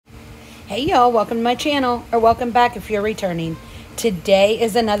Hey y'all, welcome to my channel, or welcome back if you're returning. Today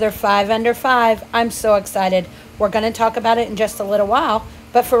is another 5 under 5. I'm so excited. We're going to talk about it in just a little while,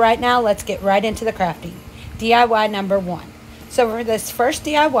 but for right now, let's get right into the crafting. DIY number 1. So for this first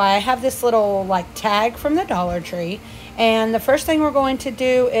DIY, I have this little tag from the Dollar Tree, and the first thing we're going to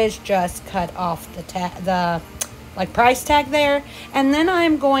do is just cut off the price tag there, and then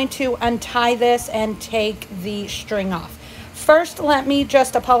I'm going to untie this and take the string off. First, let me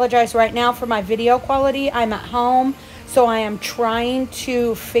just apologize right now for my video quality. I'm at home, so I am trying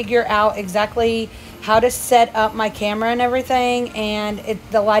to figure out exactly how to set up my camera and everything, and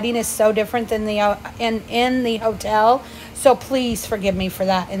the lighting is so different than in the hotel, so please forgive me for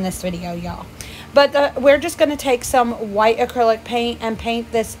that in this video, y'all. But we're just going to take some white acrylic paint and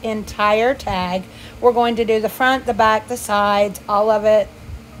paint this entire tag. We're going to do the front, the back, the sides, all of it,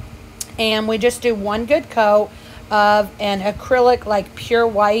 and we just do one good coat of an acrylic, like pure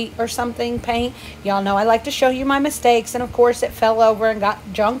white or something paint. Y'all know I like to show you my mistakes, and of course it fell over and got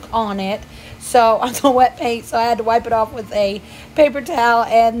junk on it, so on the wet paint, so I had to wipe it off with a paper towel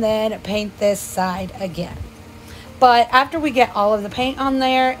and then paint this side again. But after we get all of the paint on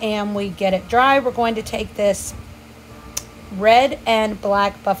there and we get it dry, we're going to take this red and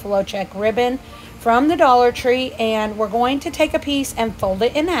black buffalo check ribbon from the Dollar Tree, and we're going to take a piece and fold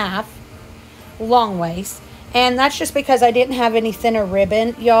it in half, long ways. And that's just because I didn't have any thinner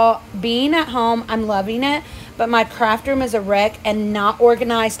ribbon. Y'all, being at home, I'm loving it, but my craft room is a wreck and not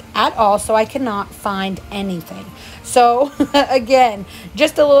organized at all, so I cannot find anything. So, again,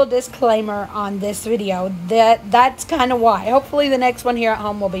 just a little disclaimer on this video. That's kind of why. Hopefully the next one here at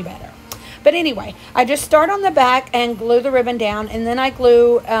home will be better. But anyway, I just start on the back and glue the ribbon down, and then I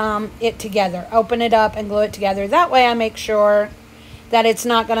glue it together. Open it up and glue it together. That way I make sure that it's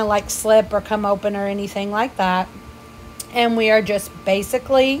not going to slip or come open or anything like that. And we are just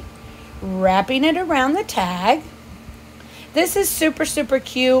basically wrapping it around the tag. This is super, super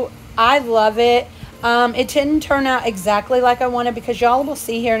cute. I love it. It didn't turn out exactly like I wanted because y'all will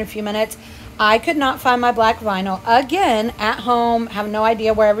see here in a few minutes. I could not find my black vinyl. Again, at home, have no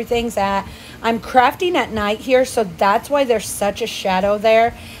idea where everything's at. I'm crafting at night here, so that's why there's such a shadow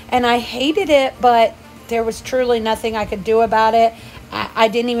there. And I hated it, but there was truly nothing I could do about it. I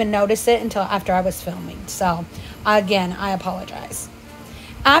didn't even notice it until after I was filming. So, again, I apologize.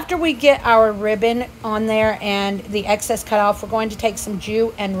 After we get our ribbon on there and the excess cut off, we're going to take some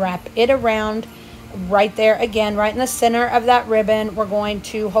jute and wrap it around right there. Again, right in the center of that ribbon. We're going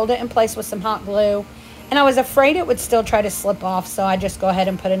to hold it in place with some hot glue. And I was afraid it would still try to slip off, so I just go ahead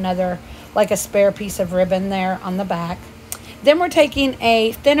and put another, a spare piece of ribbon there on the back. Then we're taking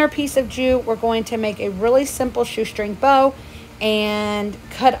a thinner piece of jute. We're going to make a really simple shoestring bow and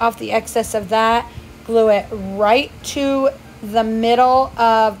cut off the excess of that, glue it right to the middle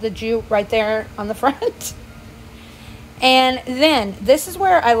of the jute right there on the front. And then this is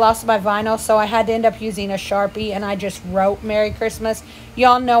where I lost my vinyl, so I had to end up using a Sharpie, and I just wrote Merry Christmas.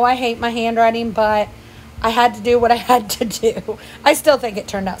 Y'all know I hate my handwriting, but I had to do what I had to do. I still think it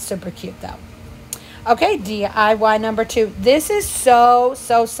turned out super cute though. Okay, DIY number 2. This is so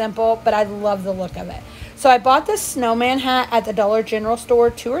simple, but I love the look of it. So I bought this snowman hat at the Dollar General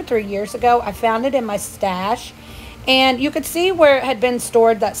store 2 or 3 years ago. I found it in my stash, and you could see where it had been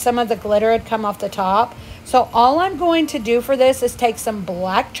stored that some of the glitter had come off the top. So all I'm going to do for this is take some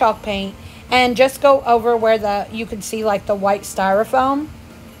black chalk paint and just go over where you can see the white styrofoam.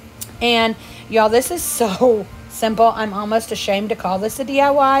 And y'all, this is so simple. I'm almost ashamed to call this a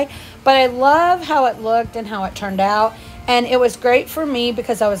DIY, but I love how it looked and how it turned out. And it was great for me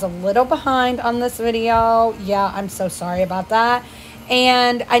because I was a little behind on this video. Yeah, I'm so sorry about that.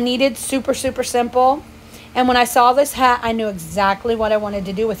 And I needed super simple. And when I saw this hat, I knew exactly what I wanted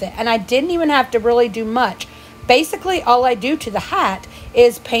to do with it. And I didn't even have to really do much. Basically, all I do to the hat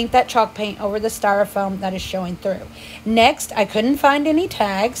is paint that chalk paint over the styrofoam that is showing through. Next, I couldn't find any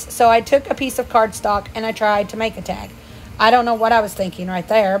tags, so I took a piece of cardstock and I tried to make a tag. I don't know what I was thinking right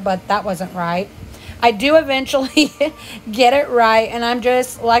there, but that wasn't right. I do eventually get it right, and I'm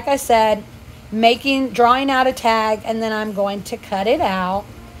just, like I said, drawing out a tag, and then I'm going to cut it out.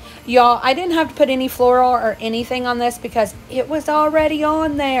 Y'all, I didn't have to put any floral or anything on this because it was already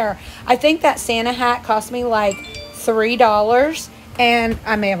on there. I think that Santa hat cost me $3, and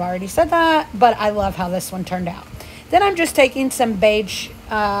I may have already said that, but I love how this one turned out. Then I'm just taking some beige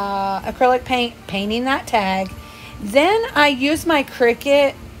acrylic paint, painting that tag. Then I use my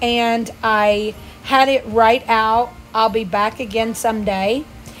Cricut, and I had it right out. I'll be back again someday.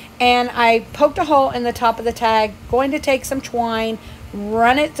 And I poked a hole in the top of the tag, going to take some twine,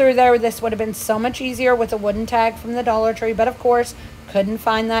 run it through there. This would have been so much easier with a wooden tag from the Dollar Tree, but of course Couldn't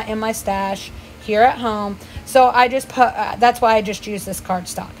find that in my stash here at home. So I just put, that's why I just used this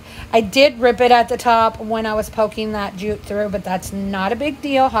cardstock. I did rip it at the top when I was poking that jute through, but that's not a big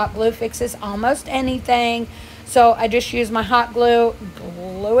deal. Hot glue fixes almost anything. So I just use my hot glue,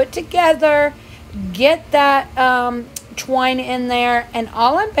 glue it together, get that twine in there, and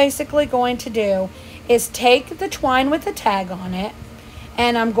all I'm basically going to do is take the twine with the tag on it,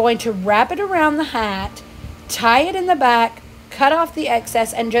 and I'm going to wrap it around the hat, tie it in the back, cut off the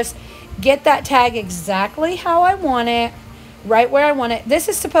excess, and just get that tag exactly how I want it, right where I want it. This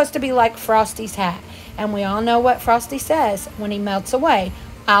is supposed to be like Frosty's hat, and we all know what Frosty says when he melts away: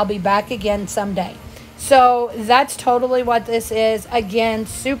 I'll be back again someday. So that's totally what this is. Again,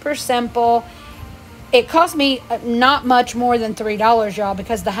 super simple. It cost me not much more than $3, y'all,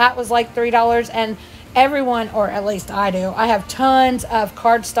 because the hat was like $3, and everyone, or at least I do, I have tons of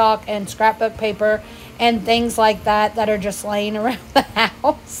cardstock and scrapbook paper and things like that that are just laying around the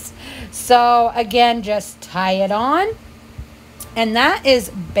house. So again, just tie it on, and that is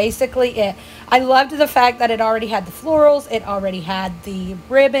basically it. I loved the fact that it already had the florals, it already had the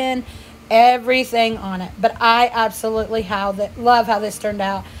ribbon, everything on it. But I absolutely love how this turned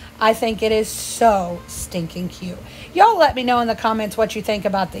out. I think it is so stinking cute. Y'all let me know in the comments what you think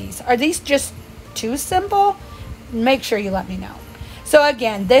about these. Are these just too simple? Make sure you let me know. So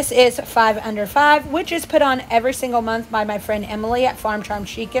again, this is 5 Under 5, which is put on every single month by my friend Emily at Farm Charm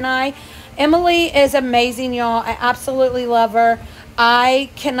Chic and I. Emily is amazing, y'all. I absolutely love her.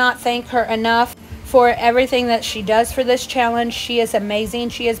 I cannot thank her enough for everything that she does for this challenge. She is amazing.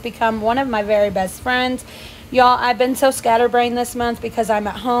 She has become one of my very best friends. Y'all, I've been so scatterbrained this month because I'm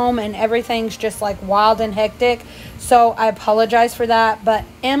at home and everything's just like wild and hectic. So I apologize for that. But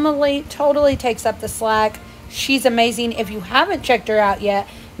Emily totally takes up the slack. She's amazing. If you haven't checked her out yet,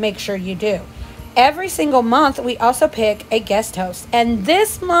 make sure you do. Every single month, we also pick a guest host. And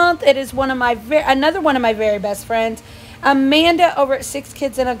this month, it is another one of my very best friends, Amanda over at 6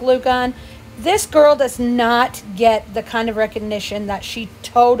 Kids and a Glue Gun. This girl does not get the kind of recognition that she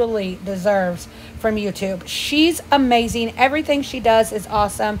totally deserves from YouTube. She's amazing. Everything she does is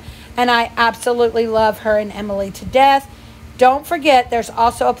awesome. And I absolutely love her and Emily to death. Don't forget, there's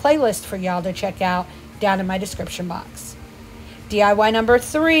also a playlist for y'all to check out down in my description box. DIY number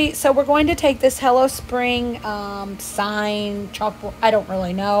 3. So we're going to take this Hello Spring sign, chalkboard, I don't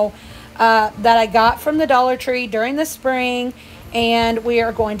really know, that I got from the Dollar Tree during the spring. And we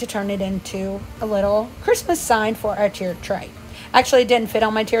are going to turn it into a little Christmas sign for our tiered tray. Actually, it didn't fit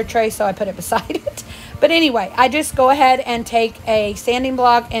on my tiered tray, so I put it beside it. But anyway, I just go ahead and take a sanding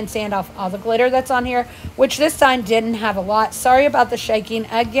block and sand off all the glitter that's on here, which this sign didn't have a lot. Sorry about the shaking.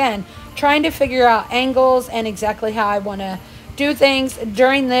 Again, trying to figure out angles and exactly how I want to do things.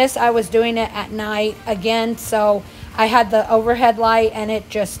 During this, I was doing it at night again, so I had the overhead light, and it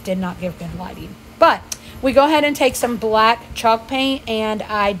just did not give good lighting. But we go ahead and take some black chalk paint, and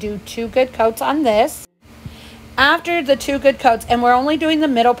I do 2 good coats on this. After the 2 good coats, and we're only doing the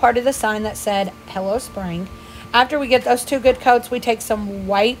middle part of the sign that said Hello Spring. After we get those 2 good coats, we take some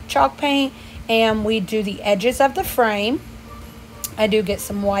white chalk paint and we do the edges of the frame. I do get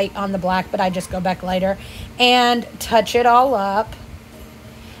some white on the black, but I just go back later and touch it all up.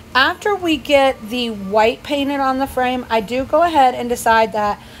 After we get the white painted on the frame, I do go ahead and decide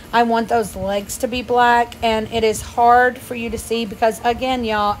that I want those legs to be black, and it is hard for you to see because, again,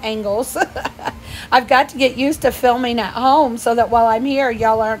 y'all, angles. I've got to get used to filming at home so that while I'm here,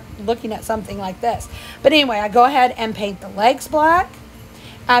 y'all aren't looking at something like this. But anyway, I go ahead and paint the legs black.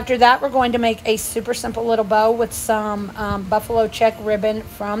 After that, we're going to make a super simple little bow with some buffalo check ribbon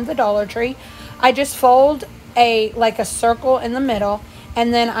from the Dollar Tree. I just fold like a circle in the middle,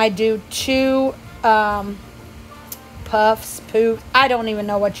 and then I do 2 puffs, poof, I don't even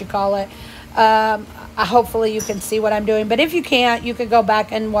know what you call it. Hopefully you can see what I'm doing, but if you can't, you could go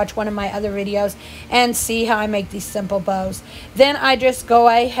back and watch one of my other videos and see how I make these simple bows. Then I just go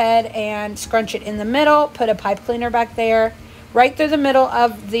ahead and scrunch it in the middle, put a pipe cleaner back there, right through the middle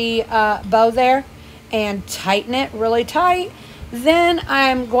of the bow there, and tighten it really tight. Then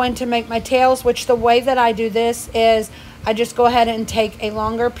I'm going to make my tails, which the way that I do this is I just go ahead and take a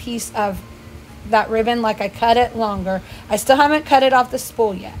longer piece of that ribbon, like I cut it longer. I still haven't cut it off the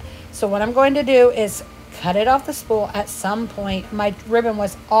spool yet. So what I'm going to do is cut it off the spool at some point. My ribbon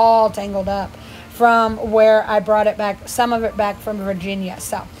was all tangled up from where I brought it back, some of it back from Virginia.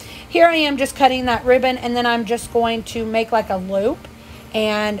 So here I am just cutting that ribbon, and then I'm just going to make like a loop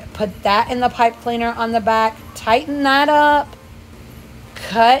and put that in the pipe cleaner on the back, tighten that up,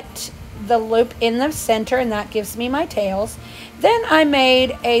 cut the loop in the center, and that gives me my tails. Then I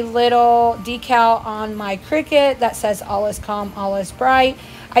made a little decal on my Cricut that says all is calm, all is bright.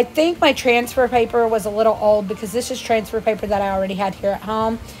 I think my transfer paper was a little old because this is transfer paper that I already had here at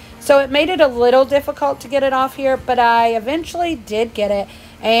home. So it made it a little difficult to get it off here, but I eventually did get it,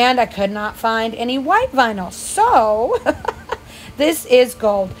 and I could not find any white vinyl. So this is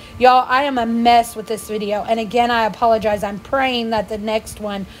gold. Y'all, I am a mess with this video, and again, I apologize. I'm praying that the next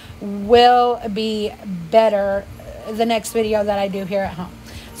one will be better, the next video that I do here at home.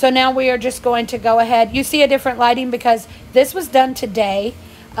 So now we are just going to go ahead. You see a different lighting because this was done today.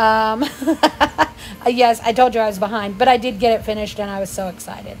 Yes, I told you I was behind, but I did get it finished and I was so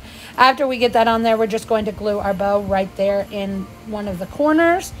excited. After we get that on there, we're just going to glue our bow right there in one of the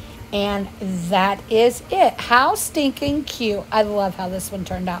corners, and that is it. How stinking cute. I love how this one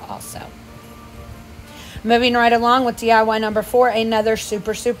turned out also. Moving right along with DIY number 4, another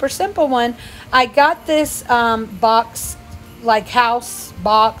super simple one. I got this box, like house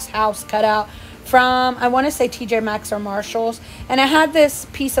cutout from, I want to say TJ Maxx or Marshalls, and it had this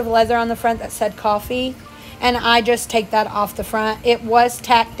piece of leather on the front that said coffee, and I just take that off the front. It was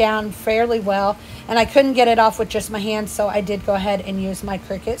tacked down fairly well, and I couldn't get it off with just my hands, so I did go ahead and use my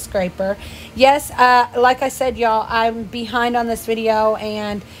Cricut scraper. Yes, like I said, y'all, I'm behind on this video,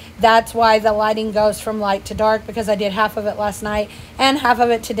 and that's why the lighting goes from light to dark, because I did half of it last night and half of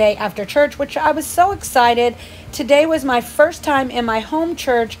it today after church, which I was so excited. Today was my first time in my home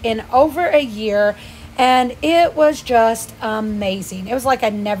church in over a year, and it was just amazing. It was like I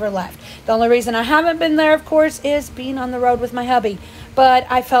never left. The only reason I haven't been there, of course, is being on the road with my hubby. But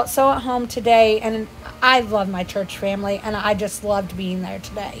I felt so at home today, and I love my church family, and I just loved being there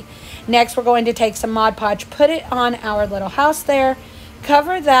today. Next, we're going to take some Mod Podge, put it on our little house there,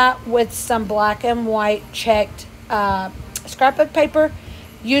 cover that with some black and white checked scrapbook paper,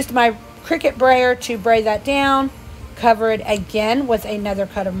 used my Cricut brayer to braid that down, cover it again with another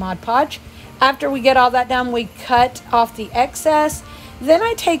cut of Mod Podge. After we get all that done, we cut off the excess. Then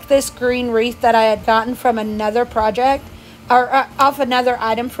I take this green wreath that I had gotten from another project, or off another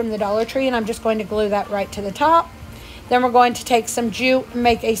item from the Dollar Tree, and I'm just going to glue that right to the top. Then we're going to take some jute,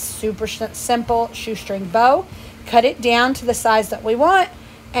 make a super simple shoestring bow, cut it down to the size that we want,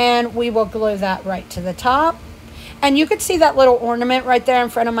 and we will glue that right to the top. And you could see that little ornament right there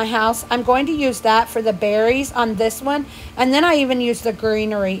in front of my house. I'm going to use that for the berries on this one, and then I even use the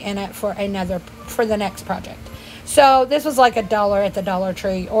greenery in it for the next project. So this was like $1 at the Dollar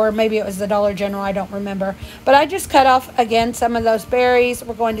Tree, or maybe it was the Dollar General, I don't remember. But I just cut off, again, some of those berries.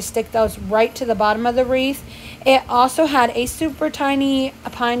 We're going to stick those right to the bottom of the wreath. It also had a super tiny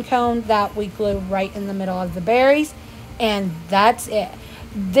pine cone that we glue right in the middle of the berries. And that's it.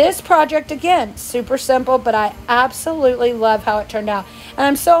 This project, again, super simple, but I absolutely love how it turned out. And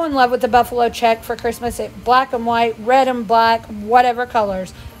I'm so in love with the buffalo check for Christmas. It black and white, red and black, whatever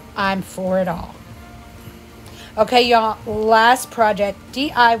colors. I'm for it all. Okay, y'all, last project,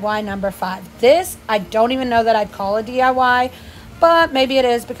 DIY number 5. This, I don't even know that I'd call a DIY, but maybe it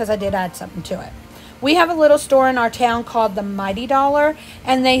is because I did add something to it. We have a little store in our town called the Mighty Dollar,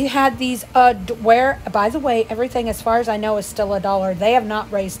 and they had these, where, by the way, everything as far as I know is still $1. They have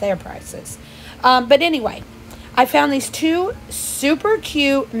not raised their prices. But anyway, I found these 2 super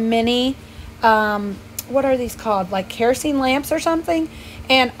cute mini, what are these called? Like kerosene lamps or something.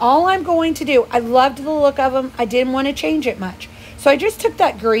 And all I'm going to do, I loved the look of them. I didn't want to change it much. So I just took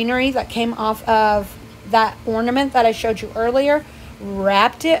that greenery that came off of that ornament that I showed you earlier,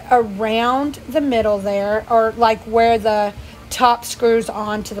 wrapped it around the middle there, or like where the top screws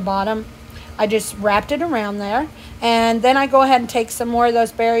on to the bottom. I just wrapped it around there, and then I go ahead and take some more of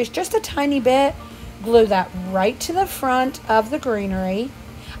those berries, just a tiny bit, glue that right to the front of the greenery.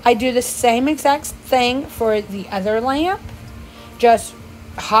 I do the same exact thing for the other lamp, just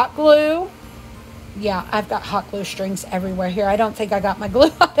hot glue. Yeah, I've got hot glue strings everywhere here. I don't think I got my glue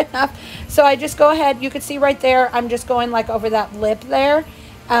hot enough. So I just go ahead. You can see right there, I'm just going like over that lip there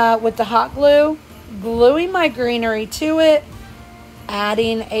with the hot glue, gluing my greenery to it,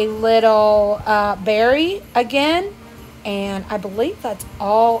 adding a little berry again, and I believe that's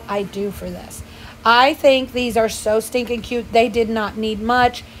all I do for this. I think these are so stinking cute. They did not need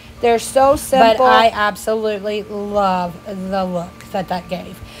much. They're so simple, but I absolutely love the look that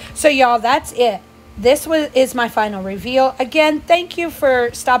gave. So y'all, that's it. This is my final reveal. Again, thank you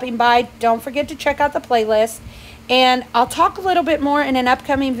for stopping by. Don't forget to check out the playlist. And I'll talk a little bit more in an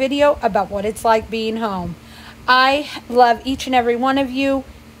upcoming video about what it's like being home. I love each and every one of you.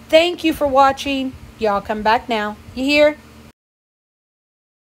 Thank you for watching. Y'all come back now. You hear?